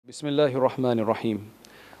Bismillahir Rahmanir Rahim.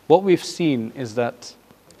 What we've seen is that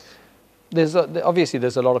obviously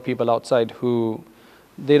there's a lot of people outside who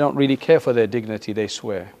they don't really care for their dignity, they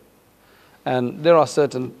swear. And there are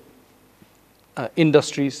certain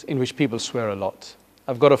industries in which people swear a lot.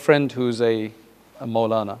 I've got a friend who's a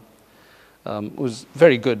Maulana, who's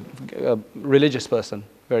very good, a religious person,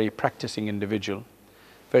 very practicing individual,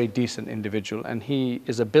 very decent individual, and he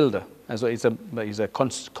is a builder as well. He's a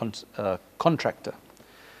contractor.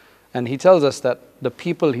 And he tells us that the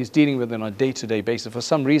people he's dealing with on a day-to-day basis, for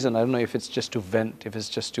some reason, I don't know if it's just to vent, if it's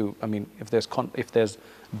just to, if there's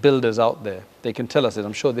builders out there, they can tell us it.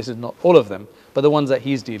 I'm sure this is not all of them, but the ones that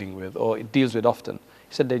he's dealing with or deals with often,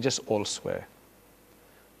 he said they just all swear,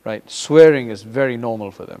 right? Swearing is very normal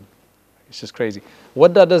for them. It's just crazy.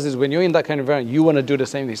 What that does is when you're in that kind of environment, you want to do the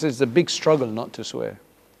same thing. So it's a big struggle not to swear.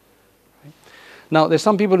 Right? Now, there's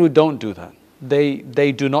some people who don't do that.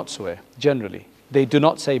 They do not swear, generally. They do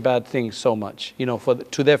not say bad things so much. You know,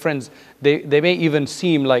 to their friends, they may even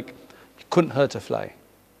seem like it couldn't hurt a fly,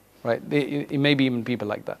 right? It may be even people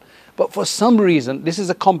like that. But for some reason, this is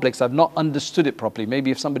a complex. I've not understood it properly.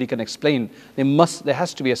 Maybe if somebody can explain, there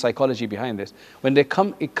has to be a psychology behind this. When it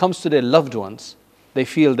comes to their loved ones, they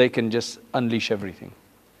feel they can just unleash everything.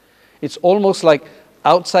 It's almost like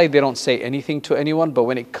outside they don't say anything to anyone, but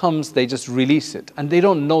when it comes, they just release it. And they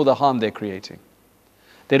don't know the harm they're creating.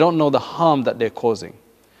 They don't know the harm that they're causing.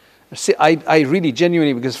 See, I really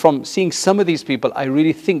genuinely, because from seeing some of these people, I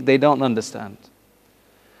really think they don't understand.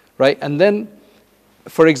 Right? And then,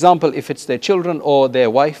 for example, if it's their children or their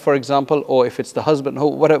wife, for example, or if it's the husband,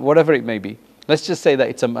 whatever it may be. Let's just say that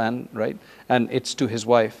it's a man, right? And it's to his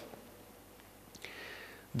wife.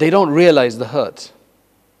 They don't realize the hurt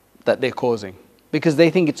that they're causing because they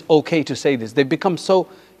think it's okay to say this. They've become so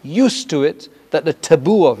used to it that the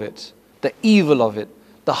taboo of it, the evil of it,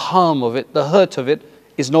 the harm of it, the hurt of it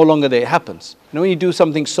is no longer there. It happens. You know, when you do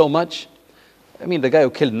something so much, the guy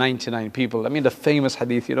who killed 99 people, the famous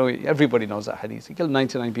hadith, everybody knows that hadith. He killed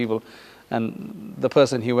 99 people, and the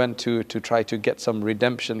person he went to try to get some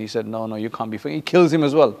redemption, he said, no, you can't be free. He kills him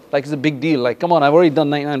as well. Like it's a big deal. Like, come on, I've already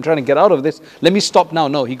done 99, I'm trying to get out of this. Let me stop now.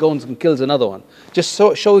 No, he goes and kills another one. Just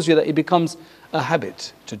so shows you that it becomes a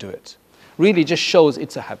habit to do it. Really just shows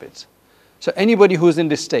it's a habit. So anybody who's in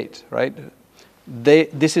this state, right,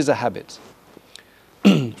 this is a habit.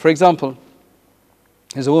 For example,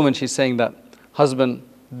 there's a woman, she's saying that, husband,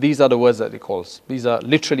 these are the words that he calls. These are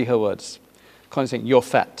literally her words. Kind of saying, you're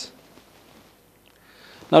fat.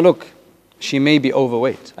 Now look, she may be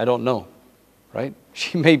overweight. I don't know, right?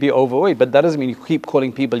 She may be overweight, but that doesn't mean you keep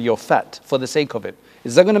calling people you're fat for the sake of it.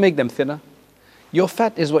 Is that going to make them thinner? You're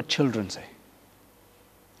fat is what children say.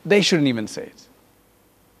 They shouldn't even say it.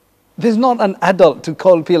 There's not an adult to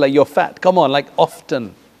call people like you're fat. Come on, like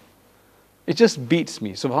often. It just beats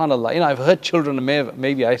me, subhanAllah. I've heard children,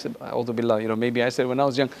 maybe I said, maybe I said when I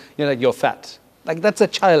was young, you're fat. Like that's a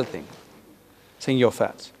child thing, saying you're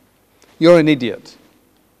fat. You're an idiot.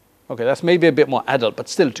 Okay, that's maybe a bit more adult, but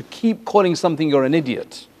still, to keep calling something you're an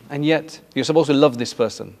idiot, and yet you're supposed to love this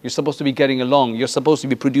person. You're supposed to be getting along. You're supposed to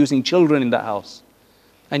be producing children in that house.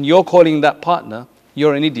 And you're calling that partner,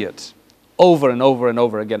 you're an idiot. Over and over and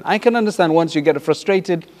over again. I can understand once you get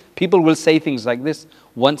frustrated, people will say things like this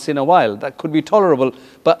once in a while. That could be tolerable.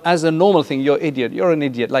 But as a normal thing, you're idiot. You're an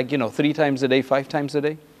idiot. Like, 3 times a day, 5 times a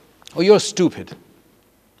day. Or you're stupid.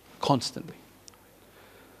 Constantly.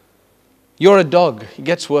 You're a dog. It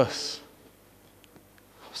gets worse.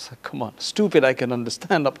 So, come on. Stupid, I can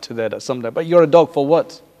understand up to that sometimes. But you're a dog for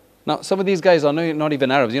what? Now, some of these guys are not even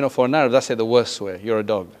Arabs. For an Arab, that's the worst swear. You're a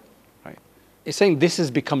dog. Right? It's saying this has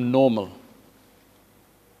become normal.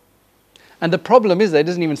 And the problem is that he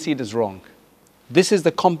doesn't even see it as wrong. This is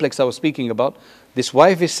the complex I was speaking about. This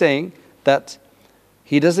wife is saying that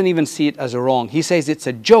he doesn't even see it as a wrong. He says it's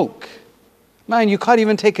a joke. Man, you can't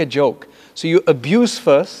even take a joke. So you abuse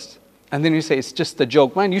first, and then you say it's just a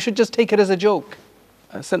joke. Man, you should just take it as a joke.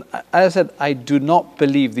 I said, I do not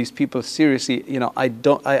believe these people seriously. I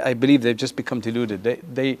believe they've just become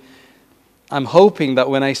deluded. I'm hoping that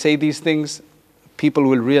when I say these things, people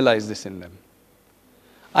will realize this in them.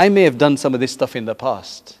 I may have done some of this stuff in the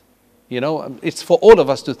past. It's for all of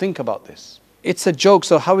us to think about this. It's a joke,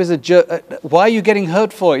 so how is a joke? Why are you getting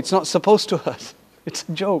hurt for? It's not supposed to hurt. It's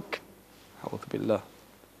a joke. A'udhu billah.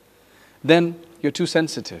 Then you're too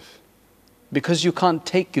sensitive. Because you can't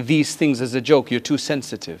take these things as a joke, you're too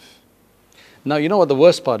sensitive. Now, you know what the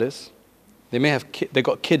worst part is? They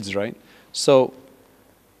got kids, right? So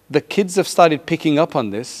the kids have started picking up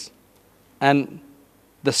on this, and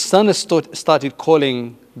the son has started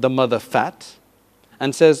calling the mother fat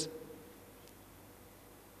and says,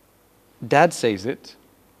 Dad says it,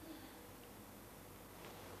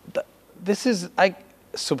 this is,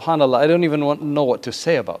 subhanAllah, I don't even know what to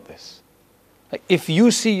say about this. Like, if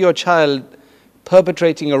you see your child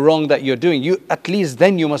perpetrating a wrong that you're doing, at least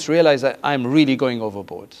then you must realize that I'm really going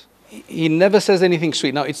overboard. He never says anything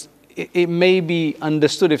sweet. Now, it may be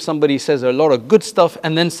understood if somebody says a lot of good stuff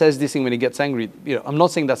and then says this thing when he gets angry. I'm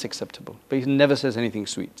not saying that's acceptable, but he never says anything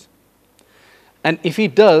sweet. And if he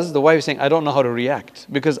does, the wife is saying, I don't know how to react,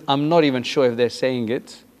 because I'm not even sure if they're saying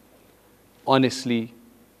it honestly,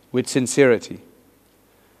 with sincerity.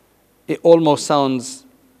 It almost sounds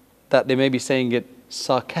that they may be saying it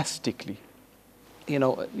sarcastically. You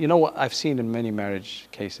know what I've seen in many marriage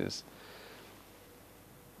cases?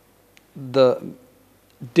 The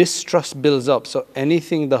distrust builds up. So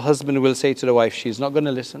anything the husband will say to the wife, she's not going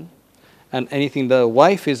to listen. And anything the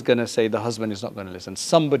wife is going to say, the husband is not going to listen.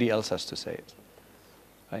 Somebody else has to say it.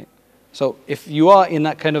 Right? So if you are in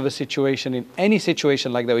that kind of a situation, in any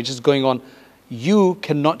situation like that, which is going on, you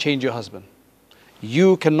cannot change your husband.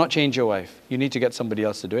 You cannot change your wife. You need to get somebody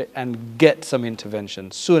else to do it and get some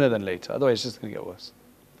intervention sooner than later. Otherwise, it's just going to get worse.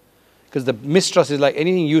 Because the mistrust is like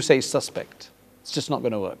anything you say is suspect. It's just not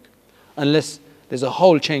going to work. Unless there's a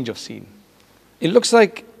whole change of scene. It looks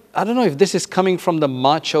like, I don't know if this is coming from the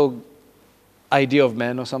macho idea of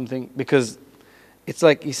men or something. Because it's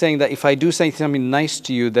like he's saying that if I do say something nice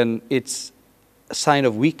to you, then it's a sign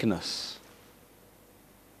of weakness.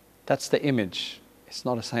 That's the image. It's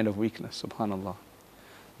not a sign of weakness, subhanAllah.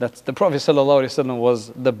 The Prophet ﷺ was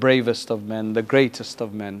the bravest of men, the greatest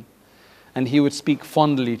of men. And he would speak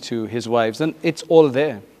fondly to his wives. And it's all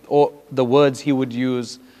there. Or the words he would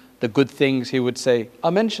use, the good things he would say are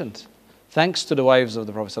mentioned. Thanks to the wives of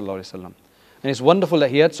the Prophet ﷺ. And it's wonderful that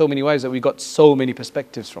he had so many wives that we got so many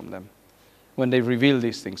perspectives from them when they revealed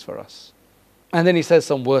these things for us. And then he says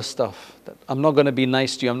some worse stuff. That I'm not going to be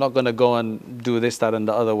nice to you. I'm not going to go and do this, that, and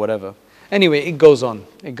the other, whatever. Anyway, it goes on.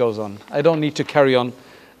 It goes on. I don't need to carry on.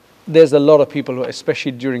 There's a lot of people who,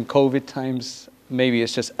 especially during COVID times, maybe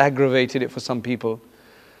it's just aggravated it for some people.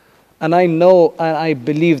 And I know and I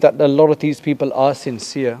believe that a lot of these people are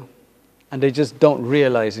sincere and they just don't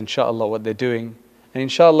realize, inshallah, what they're doing. And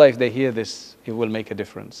inshallah, if they hear this, it will make a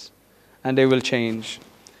difference. And they will change.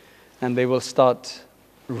 And they will start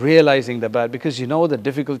realizing the bad. Because the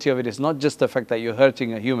difficulty of it is not just the fact that you're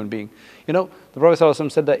hurting a human being. The Prophet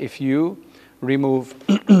ﷺ said that if you remove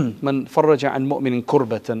من فرج عن مؤمن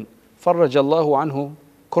كربة فرج الله عنه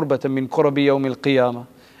كربة من كرب يوم القيامة.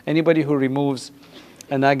 Anybody who removes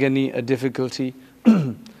an agony, a difficulty,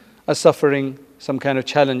 a suffering, some kind of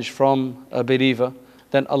challenge from a believer,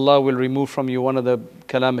 then Allah will remove from you one of the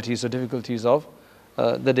calamities or difficulties of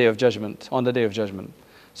the Day of Judgment, on the Day of Judgment.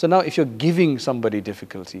 So now if you're giving somebody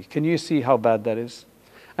difficulty, can you see how bad that is?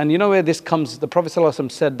 And you know where this comes? The Prophet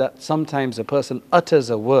ﷺ said that sometimes a person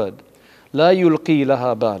utters a word, لا يلقي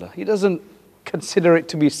لها بالا. He doesn't consider it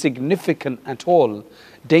to be significant at all,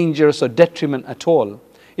 dangerous or detriment at all.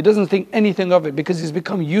 He doesn't think anything of it because he's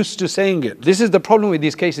become used to saying it. This is the problem with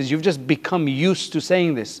these cases. You've just become used to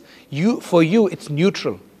saying this. For you, it's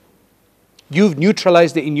neutral. You've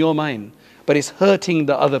neutralized it in your mind, but it's hurting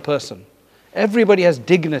the other person. Everybody has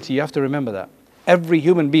dignity, you have to remember that. Every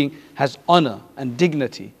human being has honor and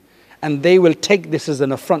dignity, and they will take this as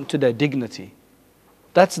an affront to their dignity.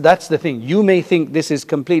 That's the thing. You may think this is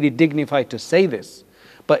completely dignified to say this,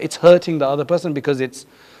 but it's hurting the other person because it's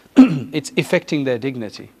it's affecting their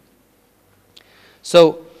dignity.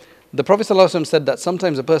 So the Prophet ﷺ said that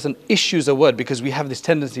sometimes a person issues a word because we have this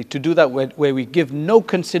tendency to do that where we give no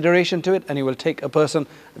consideration to it, and it will take a person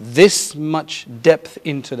this much depth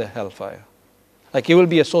into the hellfire. Like it will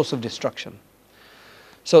be a source of destruction.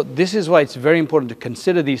 So this is why it's very important to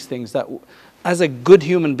consider these things, that as a good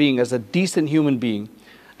human being, as a decent human being,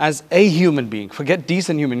 as a human being, forget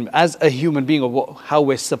decent human, as a human being of how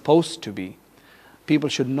we're supposed to be, people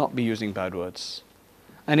should not be using bad words.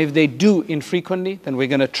 And if they do infrequently, then we're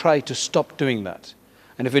going to try to stop doing that.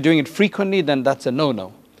 And if we're doing it frequently, then that's a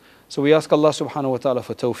no-no. So we ask Allah subhanahu wa ta'ala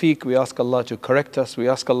for tawfiq, we ask Allah to correct us, we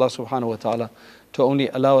ask Allah subhanahu wa ta'ala to only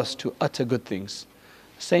allow us to utter good things.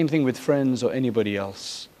 Same thing with friends or anybody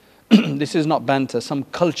else. This is not banter. Some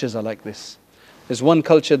cultures are like this. There's one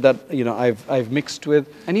culture that I've mixed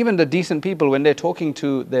with, and even the decent people, when they're talking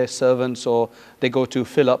to their servants or they go to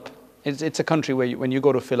fill up, it's a country where when you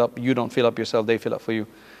go to fill up, you don't fill up yourself, they fill up for you.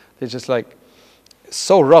 They're just like,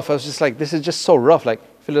 so rough. I was just like, this is just so rough, like,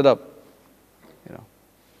 fill it up.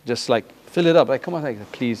 Just like, fill it up. Like, come on,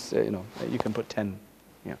 like, please, you can put 10.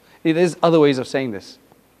 There's other ways of saying this.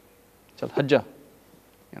 Chal hajja.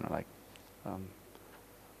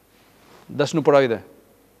 Dashnu padai de.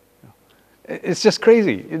 It's just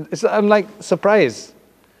crazy. I'm like surprised.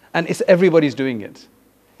 And everybody's doing it.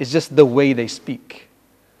 It's just the way they speak.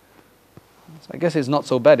 So I guess it's not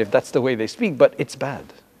so bad if that's the way they speak, but it's bad.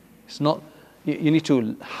 It's not. You need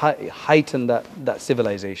to heighten that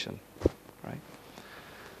civilization, right?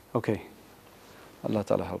 Okay. Allah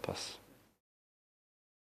Ta'ala help us.